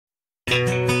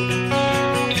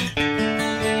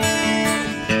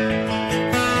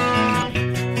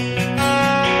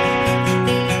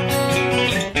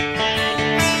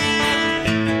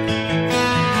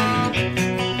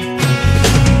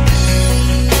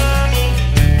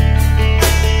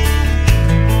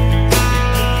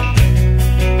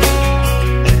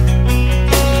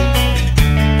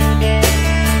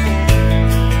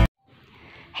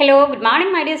good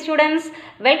morning my dear students.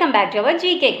 Welcome back to our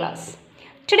GK class.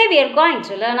 Today we are going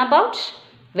to learn about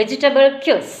vegetable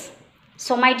quiz.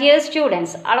 So my dear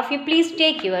students, all of you please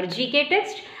take your GK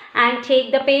text and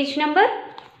take the page number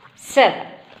 7.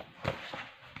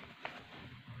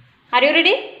 Are you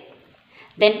ready?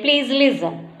 Then please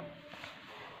listen.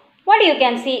 What you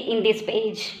can see in this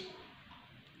page?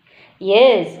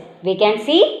 Yes, we can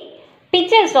see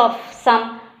pictures of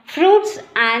some fruits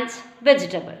and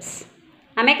vegetables.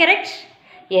 Am I correct?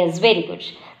 Yes, very good.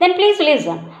 Then please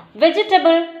listen.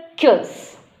 Vegetable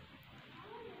quiz.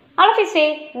 All of you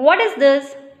say, what is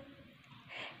this?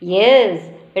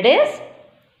 Yes, it is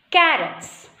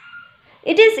carrots.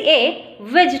 It is a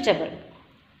vegetable.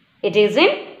 It is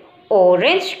in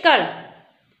orange color.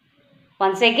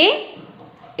 Once again,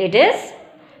 it is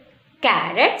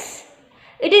carrots.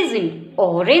 It is in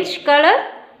orange color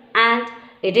and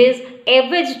it is a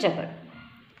vegetable.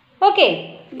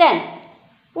 Okay, then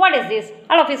what is this?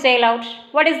 All of you say aloud.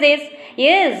 What is this?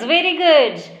 Yes, very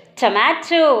good.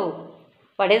 Tomato.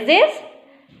 What is this?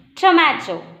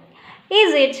 Tomato.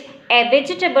 Is it a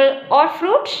vegetable or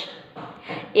fruit?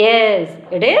 Yes,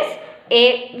 it is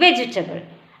a vegetable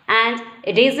and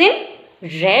it is in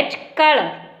red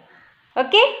color.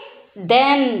 Okay,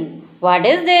 then what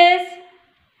is this?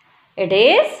 It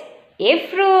is a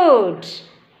fruit.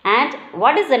 And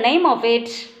what is the name of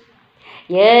it?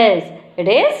 Yes, it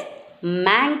is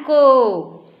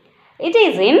mango. It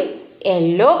is in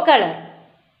yellow color.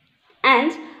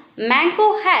 And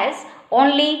mango has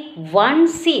only one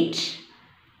seed.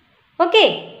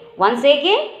 Okay, once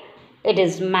again, it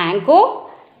is mango.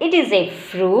 It is a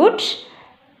fruit.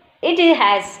 It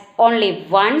has only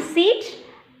one seed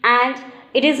and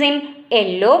it is in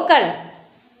yellow color.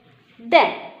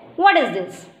 Then, what is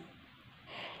this?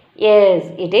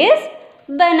 Yes, it is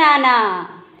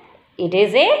banana. It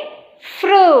is a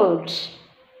fruit.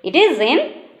 It is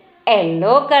in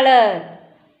yellow color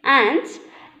and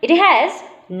it has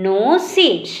no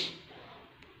seed.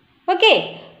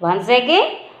 Okay, once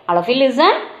again, all of you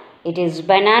listen. It is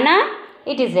banana.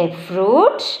 It is a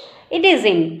fruit. It is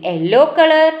in yellow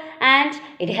color and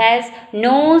it has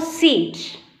no seed.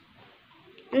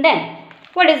 And then,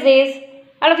 what is this?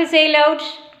 All of you say loud.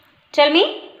 Tell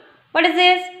me, what is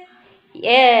this?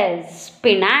 Yes,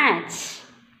 spinach.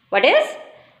 What is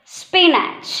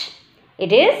spinach?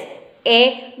 It is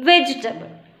a vegetable.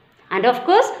 And of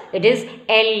course, it is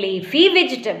a leafy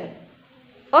vegetable.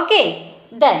 Okay,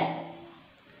 then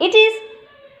it is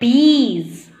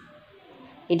peas.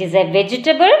 It is a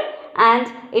vegetable and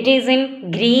it is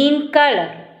in green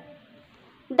color.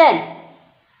 Then,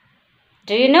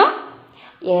 do you know?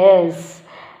 Yes,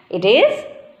 it is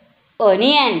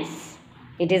onions.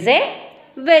 It is a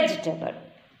vegetable.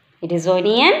 It is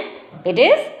onion. It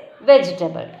is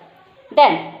vegetable.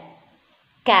 Then,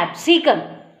 capsicum.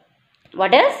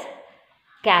 What is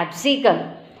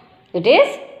capsicum? It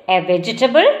is a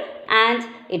vegetable and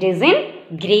it is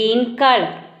in green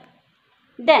color.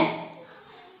 Then,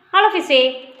 all of you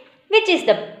say, which is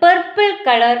the purple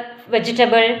color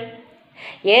vegetable?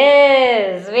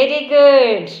 Yes, very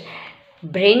good.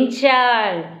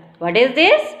 Brinjal. What is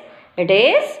this? It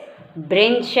is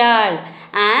brinjal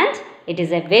and it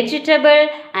is a vegetable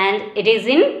and it is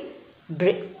in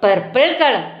purple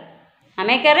color. Am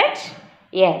I correct?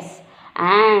 Yes.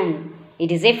 And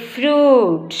it is a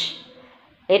fruit.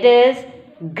 It is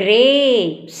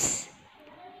grapes.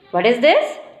 What is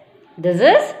this? This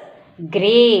is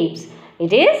grapes.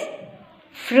 It is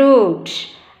fruit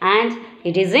and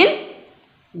it is in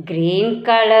green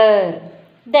color.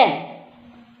 Then,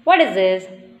 what is this?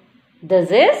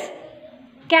 This is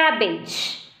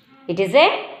cabbage. It is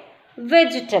a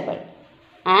vegetable.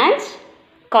 And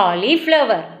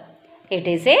cauliflower. It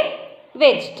is a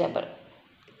vegetable.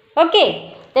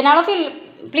 Okay. Then all of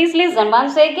you please listen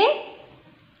once again.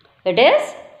 It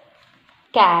is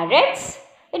carrots.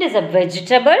 It is a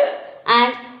vegetable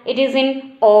and it is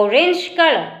in orange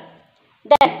color.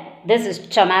 Then this is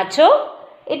tomato.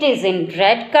 It is in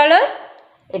red color.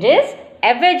 It is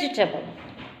a vegetable.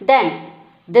 Then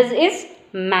this is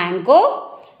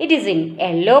mango. It is in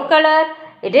yellow color.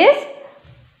 It is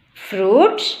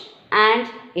fruit and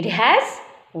it has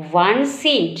one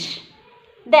seed.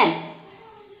 Then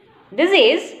this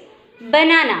is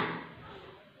banana.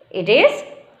 It is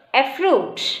a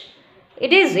fruit.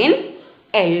 It is in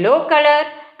yellow color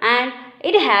and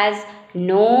it has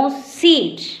no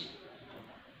seed.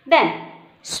 Then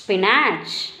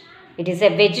spinach. It is a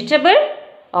vegetable,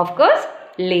 of course,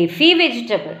 leafy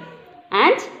vegetable.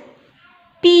 And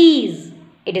peas.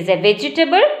 It is a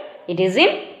vegetable. It is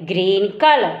in green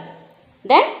color.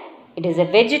 Then it is a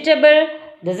vegetable.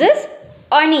 This is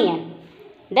onion.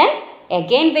 Then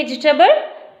again vegetable,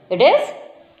 it is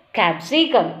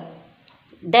capsicum.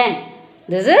 Then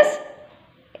this is,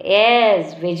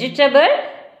 yes, vegetable,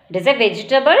 it is a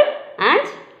vegetable, and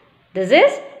this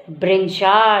is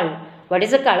brinjal. What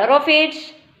is the color of it?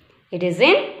 It is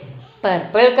in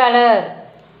purple color.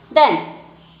 Then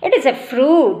it is a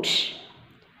fruit.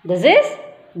 This is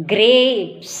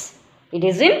grapes. It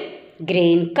is in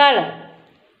green color.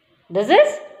 This is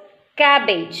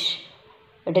cabbage.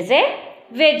 It is a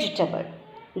vegetable.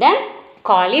 Then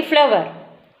cauliflower.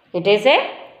 It is a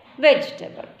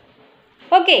vegetable.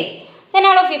 Okay. Then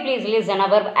all of you please listen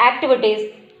our activities.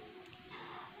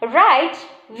 Write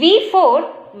V for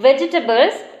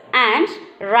vegetables and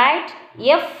write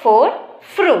F for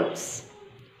fruits.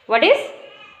 What is?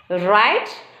 Write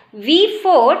V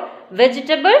for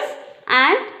vegetables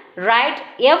and write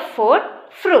F for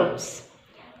fruits.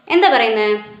 എന്താ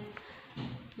പറയുന്നത്?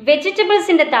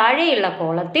 വെജിറ്റബിൾസിൻ്റെ താഴെയുള്ള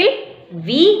കോളത്തിൽ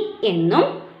V എന്നും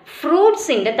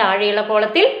ഫ്രൂട്ട്സിൻ്റെ താഴെയുള്ള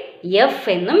കോളത്തിൽ F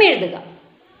എന്നും എഴുതുക.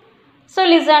 So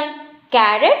listen,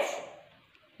 carrots,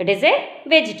 it is a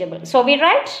vegetable. So we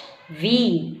write V.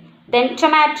 Then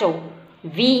tomato,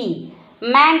 V.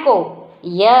 Mango,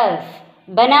 F.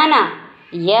 Banana,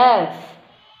 F.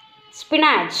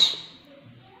 Spinach,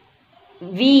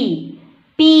 V.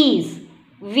 Peas,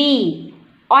 V.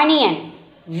 Onion,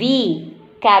 V.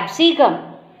 Capsicum,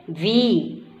 V.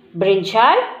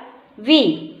 Brinjal, V.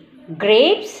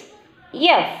 Grapes,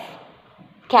 F.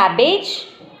 Cabbage,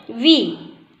 V.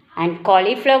 And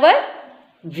cauliflower,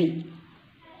 V.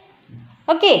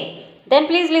 Okay, then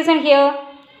please listen here.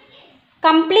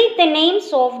 Complete the names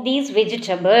of these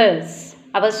vegetables.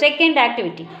 Our second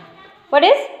activity. What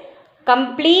is?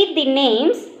 Complete the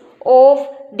names of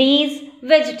these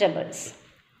vegetables.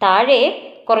 താഴെ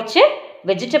കുറച്ച്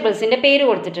വെജിറ്റബിൾസിൻ്റെ പേര്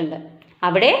കൊടുത്തിട്ടുണ്ട്.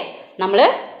 അവിടെ നമ്മൾ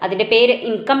അതിൻ്റെ പേര്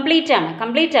incomplete ആണ്,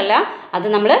 complete അല്ല, അത്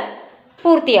നമ്മൾ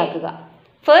പൂർത്തിയാക്കുക.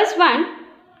 First one,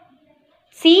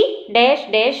 C dash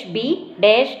dash B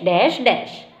dash dash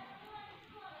dash.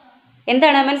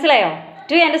 എന്താണ്, മനസ്സിലായോ?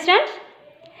 Do you understand?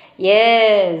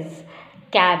 Yes,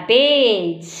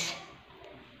 cabbage.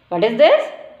 What is this?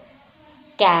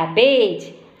 Cabbage.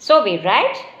 So we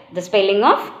write the spelling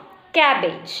of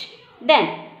cabbage. Then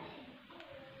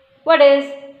what is?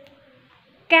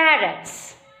 Carrots.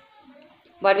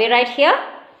 What we write here?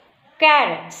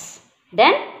 Carrots.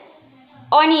 Then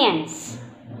onions.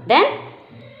 Then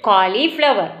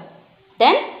cauliflower,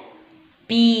 then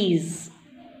peas.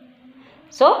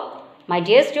 So, my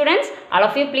dear students, all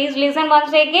of you please listen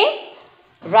once again.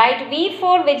 Write V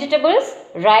for vegetables,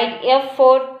 write F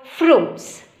for fruits.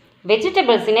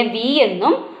 Vegetables in a V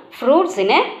എന്നും fruits in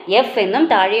a F എന്നും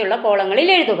താഴെയുള്ള കോളങ്ങളിൽ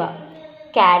എഴുതുക.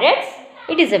 Carrots,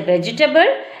 it is a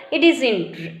vegetable, it is in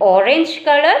orange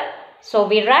color, so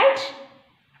we write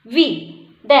V.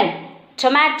 Then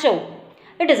tomato,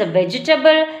 it is a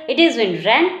vegetable, it is in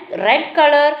red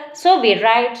color, so we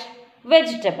write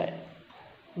vegetable,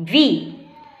 V.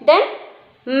 Then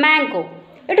mango,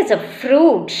 it is a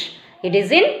fruit, it is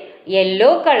in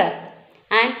yellow color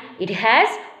and it has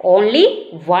only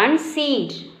one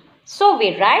seed, so we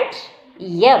write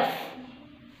F.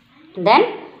 Then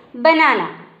banana,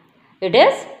 it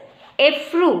is a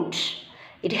fruit,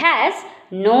 it has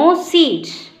no seed,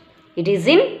 it is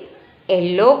in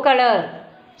yellow color,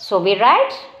 so we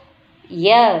write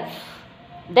F.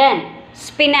 Then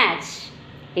spinach,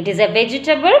 it is a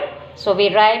vegetable, so we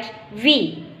write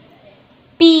V.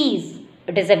 Peas,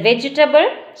 it is a vegetable,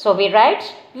 so we write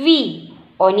V.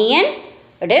 Onion,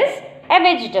 it is a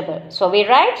vegetable, so we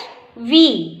write V.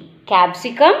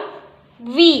 Capsicum,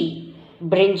 V.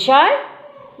 Brinjal,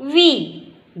 V.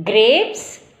 Grapes,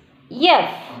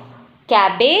 F.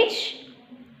 Cabbage,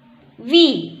 V.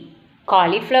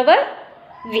 Cauliflower,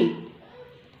 V.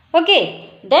 Okay,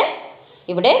 then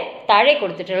ഇവിടെ താഴെ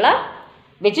കൊടുത്തിട്ടുള്ള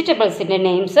വെജിറ്റബിൾസിൻ്റെ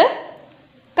names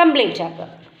complete ആക്കുക.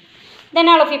 Then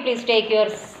all of you please take your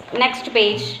next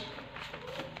page.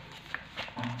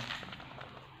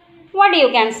 What you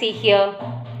can see here?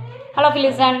 All of you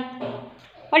listen.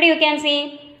 What you can see?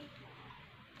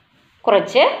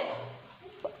 കുറച്ച്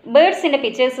ബേർഡ്സിൻ്റെ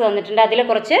pictures തന്നിട്ടുണ്ട്, അതിൽ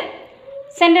കുറച്ച്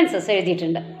sentences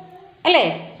എഴുതിയിട്ടുണ്ട് അല്ലേ?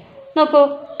 നോക്കൂ.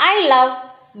 I love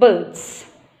birds.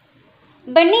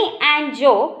 Bunny and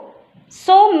Joe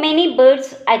saw many birds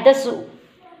at the zoo.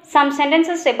 Some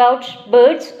sentences about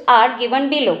birds are given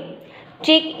below.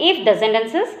 Check if the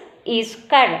sentences is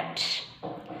correct.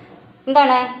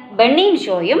 എന്താണ്? ബണ്ണിയും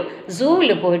ഷോയും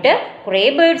സൂവിൽ പോയിട്ട് കുറേ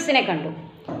ബേർഡ്സിനെ കണ്ടു.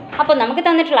 അപ്പോൾ നമുക്ക്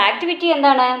തന്നിട്ടുള്ള ആക്ടിവിറ്റി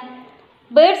എന്താണ്?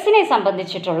 ബേർഡ്സിനെ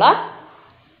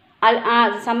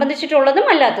സംബന്ധിച്ചിട്ടുള്ളതും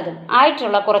അല്ലാത്തതും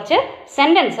ആയിട്ടുള്ള കുറച്ച്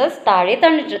സെൻറ്റൻസസ് താഴെ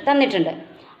തന്നിട്ടുണ്ട്.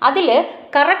 അതിൽ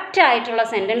കറക്റ്റായിട്ടുള്ള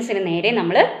സെൻറ്റൻസിന് നേരെ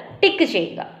നമ്മൾ ടിക്ക്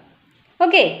ചെയ്യുക.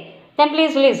 Okay, then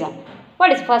please listen.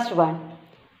 What is first one?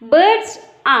 Birds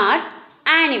are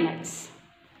animals.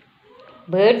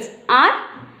 Birds are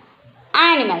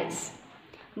animals.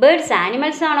 Birds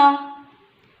animals ആണോ?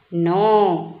 No.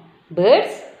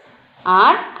 Birds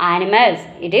are animals.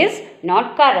 It is not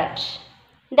correct.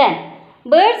 Then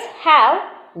birds have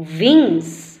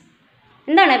wings.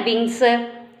 എന്താണ് wings?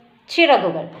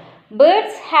 ചിറകുകൾ.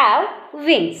 Birds have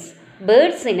wings.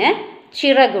 ബേർഡ്സിന്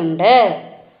ചിറകുണ്ട്.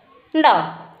 ഉണ്ടോ?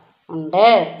 ഉണ്ട്.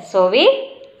 So we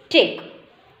tick.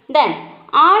 Then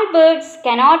all birds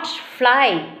cannot fly.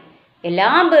 എല്ലാ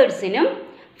ബേർഡ്സിനും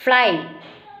fly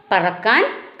പറക്കാൻ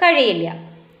കഴിയില്ല.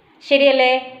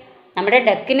 ശരിയല്ലേ? നമ്മുടെ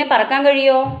ഡക്കിന് പറക്കാൻ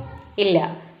കഴിയോ? ഇല്ല.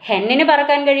 ഹെന്നിന്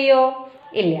പറക്കാൻ കഴിയോ?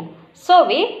 ഇല്ല. So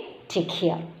we tick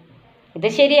here. ഇത്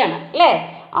ശരിയാണ് അല്ലേ?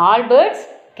 All birds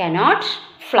cannot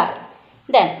fly.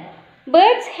 Then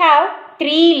birds have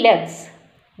 3 legs.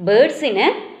 ബേർഡ്സിന്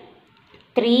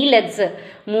 3 legs,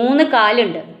 3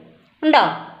 കാലുണ്ട്. ഉണ്ടോ?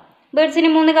 ബേർഡ്സിന്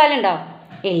 3 കാലുണ്ടോ?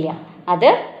 ഇല്ല. അത്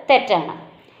തെറ്റാണ്.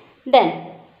 Then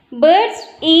birds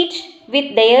eat with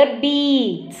their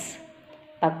beaks.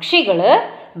 പക്ഷികൾ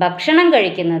ഭക്ഷണം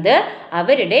കഴിക്കുന്നത്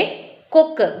അവരുടെ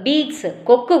കൊക്ക്, ബീക്സ്,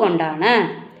 കൊക്ക് കൊണ്ടാണ്.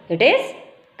 It is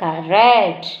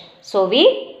correct. So we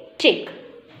tick.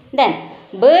 Then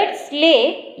birds Leh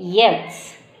eggs.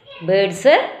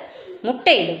 Birds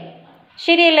മുട്ടയിടും.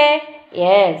 ശരിയല്ലേ?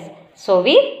 Yes. So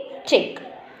we tick.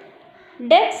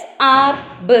 Ducts are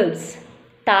birds.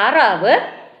 താറാവ്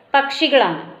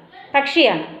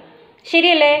പക്ഷിയാണ്.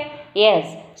 ശരിയല്ലേ?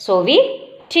 Yes. So we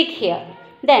tick here.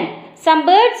 Then some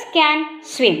birds can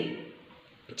swim.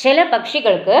 ചില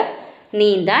പക്ഷികൾക്ക്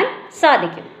നീന്താൻ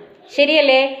സാധിക്കും.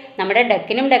 ശരിയല്ലേ? നമ്മുടെ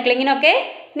ഡക്കിനും ഡക്ലിങ്ങിനും ഒക്കെ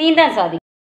നീന്താൻ സാധിക്കും.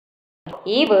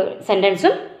 ഈ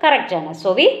സെൻറ്റൻസും കറക്റ്റാണ്. So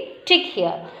we tick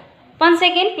here. 1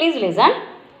 second please listen.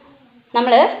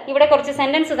 നമ്മൾ ഇവിടെ കുറച്ച്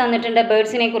സെൻറ്റൻസ് തന്നിട്ടുണ്ട്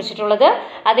ബേർഡ്സിനെ കുറിച്ചിട്ടുള്ളത്.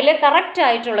 അതിൽ കറക്റ്റ്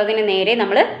ആയിട്ടുള്ളതിന് നേരെ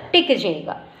നമ്മൾ ടിക്ക് ചെയ്യുക.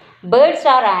 Birds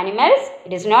are animals.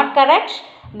 It is not correct.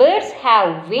 Birds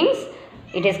have wings.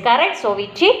 It is correct. So we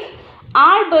tick.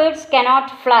 All birds cannot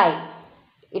fly.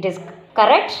 It is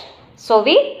correct. So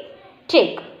we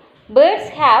tick. Birds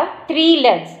have 3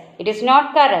 legs. It is not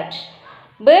correct.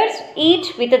 Birds eat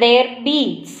with their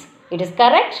beaks. It is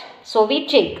correct. So we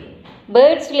tick.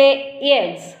 Birds lay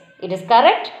eggs. It is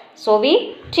correct. So we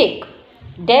tick.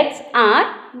 Ducks are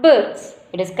birds.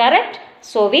 It is correct.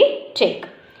 So we tick.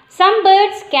 Some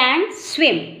birds can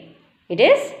swim. It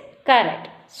is correct.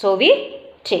 So we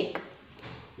tick.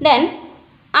 Then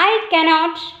I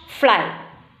cannot fly.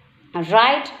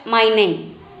 Write my name.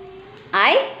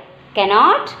 I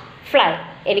cannot fly.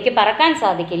 എനിക്ക് പറക്കാൻ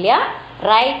സാധിക്കില്ല.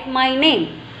 Write my name.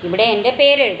 ഇവിടെ എൻ്റെ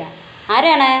പേര് എഴുതാം.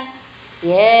 ആരാണ്?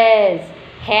 Yes,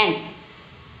 hen.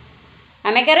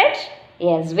 Am I correct?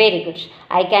 Yes, very good.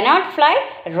 I cannot fly.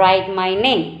 Write my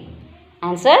name.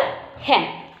 Answer hen.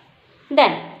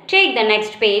 Then take the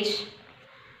next page.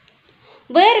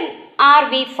 Where are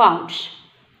we found?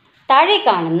 താഴെ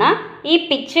കാണുന്ന ഈ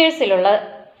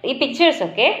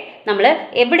പിക്ചേഴ്സൊക്കെ നമ്മൾ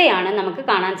എവിടെയാണ് നമുക്ക്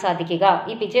കാണാൻ സാധിക്കുക?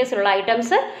 ഈ പിക്ചേഴ്സിലുള്ള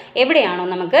ഐറ്റംസ് എവിടെയാണോ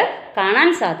നമുക്ക് കാണാൻ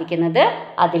സാധിക്കുന്നത്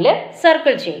അതിൽ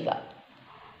സർക്കിൾ ചെയ്യുക.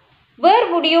 Where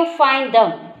would you find dum?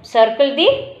 Circle the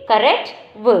correct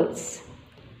words.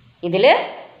 ഇതിൽ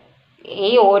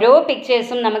ഈ ഓരോ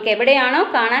പിക്ചേഴ്സും നമുക്ക് എവിടെയാണോ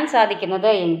കാണാൻ സാധിക്കുന്നത്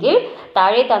എങ്കിൽ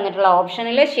താഴെ തന്നിട്ടുള്ള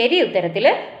ഓപ്ഷനിൽ ശരി ഉത്തരത്തിൽ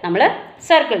നമ്മൾ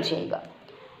സർക്കിൾ ചെയ്യുക.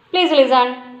 Please listen.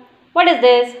 What is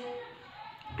this?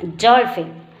 Dolphin.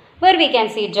 Where we can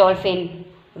see dolphin?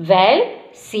 Well,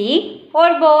 sea or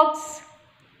box?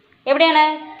 എവിടെയാണ്?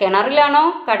 കിണറിലാണോ,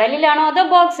 കടലിലാണോ, അതോ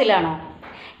ബോക്സിലാണോ?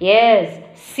 Yes,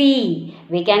 sea.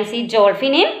 We can see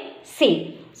dolphin in sea.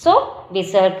 So we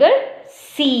circle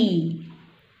sea.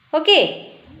 Okay.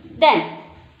 Then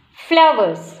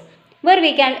flowers. Where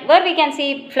we can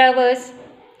see flowers?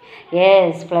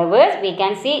 Yes, flowers we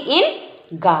can see in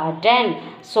garden.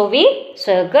 So we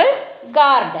circle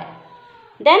garden.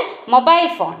 Then mobile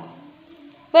phone.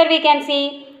 Where we can see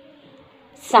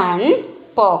sun,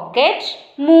 pocket,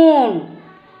 moon.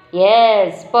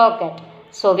 Yes, pocket.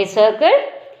 So we circle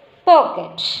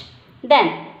pocket. Then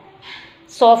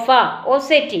sofa or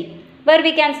settee. Where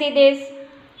we can see this?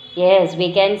 Yes, we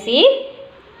can see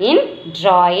in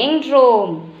drawing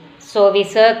room. So we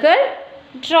circle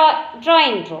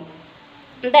drawing room.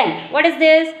 Then what is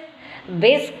this?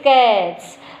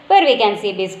 Biscuits. Where we can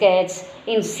see biscuits?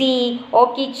 In sea or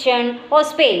kitchen or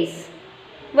space.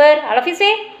 Where? All of you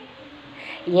say?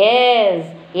 Yes,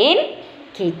 in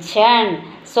kitchen.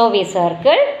 So we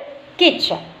circle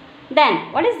kitchen. Then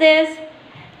what is this?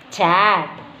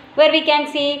 Tap. Where we can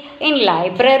see? In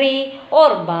library or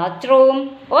bathroom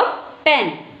or pen.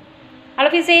 All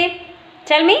of you say.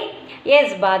 Tell me. Yes,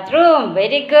 bathroom.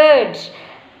 Very good.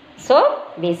 So,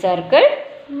 we circled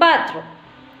bathroom.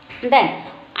 Then,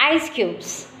 ice cubes.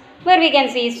 Where we can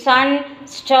see sun,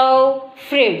 stove,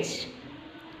 fridge.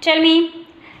 Tell me.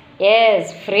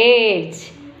 Yes, fridge.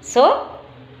 So,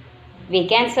 we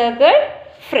can circle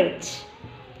fridge.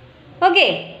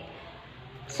 Okay.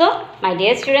 So, my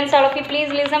dear students, all of you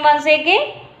please listen once again.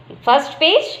 First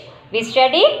page, we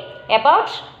study about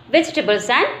vegetables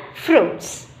and fruits.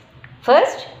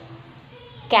 First,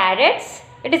 carrots.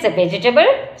 It is a vegetable.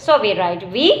 So, we write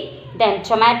V. Then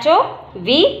tomato, V.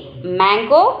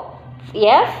 Mango,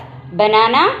 F.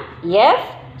 Banana, F.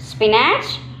 Spinach,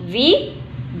 V.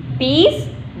 Peas,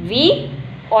 V.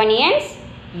 Onions,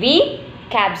 V.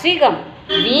 Capsicum,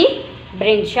 V.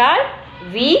 Brinjal,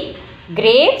 V.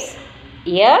 Grapes,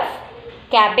 F.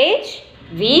 Cabbage,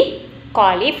 V.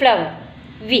 Cauliflower,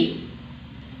 V.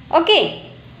 Okay.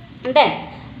 Then,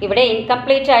 ഇവിടെ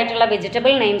incomplete ആയിട്ടുള്ള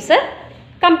vegetable names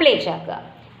complete ആക്കുക.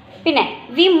 പിന്നെ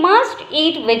we must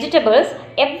eat vegetables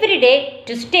every day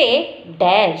to stay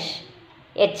dash.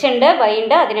 H ഉണ്ട്, Y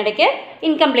ഉണ്ട്, അതിനിടയ്ക്ക്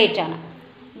incomplete ആണ്.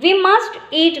 We must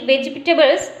eat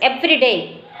vegetables every day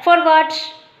four what?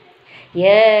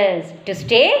 Yes, to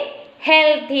stay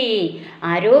healthy.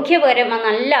 ആരോഗ്യപരമായി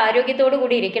നല്ല ആരോഗ്യത്തോടു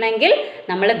കൂടി ഇരിക്കണമെങ്കിൽ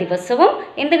നമ്മൾ ദിവസവും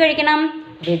എന്ത് കഴിക്കണം?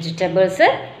 വെജിറ്റബിൾസ്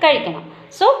കഴിക്കണം.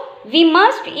 So we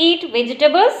must eat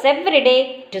vegetables every day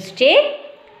to stay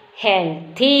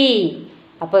healthy.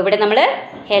 അപ്പോൾ ഇവിടെ നമ്മൾ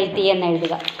ഹെൽത്തി എന്ന്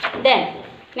എഴുതുക. ദെൻ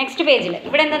നെക്സ്റ്റ് പേജിൽ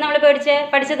ഇവിടെ എന്താ നമ്മൾ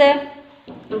പഠിച്ചത്?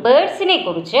 ബേർഡ്സിനെ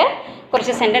കുറിച്ച്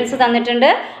കുറച്ച് സെൻറ്റൻസ് തന്നിട്ടുണ്ട്.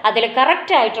 അതിൽ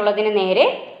കറക്റ്റ് ആയിട്ടുള്ളതിന് നേരെ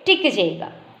ടിക്ക് ചെയ്യുക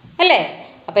അല്ലേ?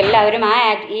 അപ്പോൾ എല്ലാവരും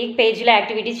ഈ പേജിലെ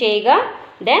ആക്ടിവിറ്റി ചെയ്യുക.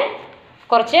 ദെൻ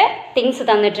കുറച്ച് തിങ്സ്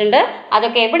തന്നിട്ടുണ്ട്.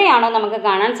 അതൊക്കെ എവിടെയാണോ നമുക്ക്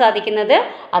കാണാൻ സാധിക്കുന്നത്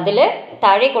അതിൽ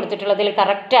താഴെ കൊടുത്തിട്ടുള്ളതിൽ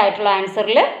കറക്റ്റ് ആയിട്ടുള്ള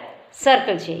ആൻസറിൽ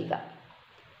സർക്കിൾ ചെയ്യുക.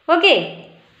 Okay.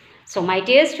 So my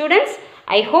dear students,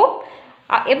 I hope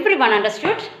everyone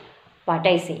understood what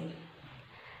I say.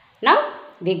 Now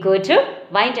we go to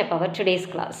wind up our today's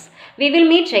class. We will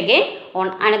meet again on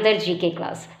another GK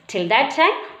class. Till that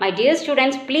time, my dear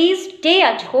students, please stay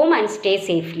at home and stay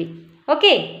safely.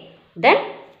 Okay? Then,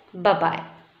 bye-bye.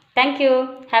 Thank you.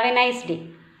 Have a nice day.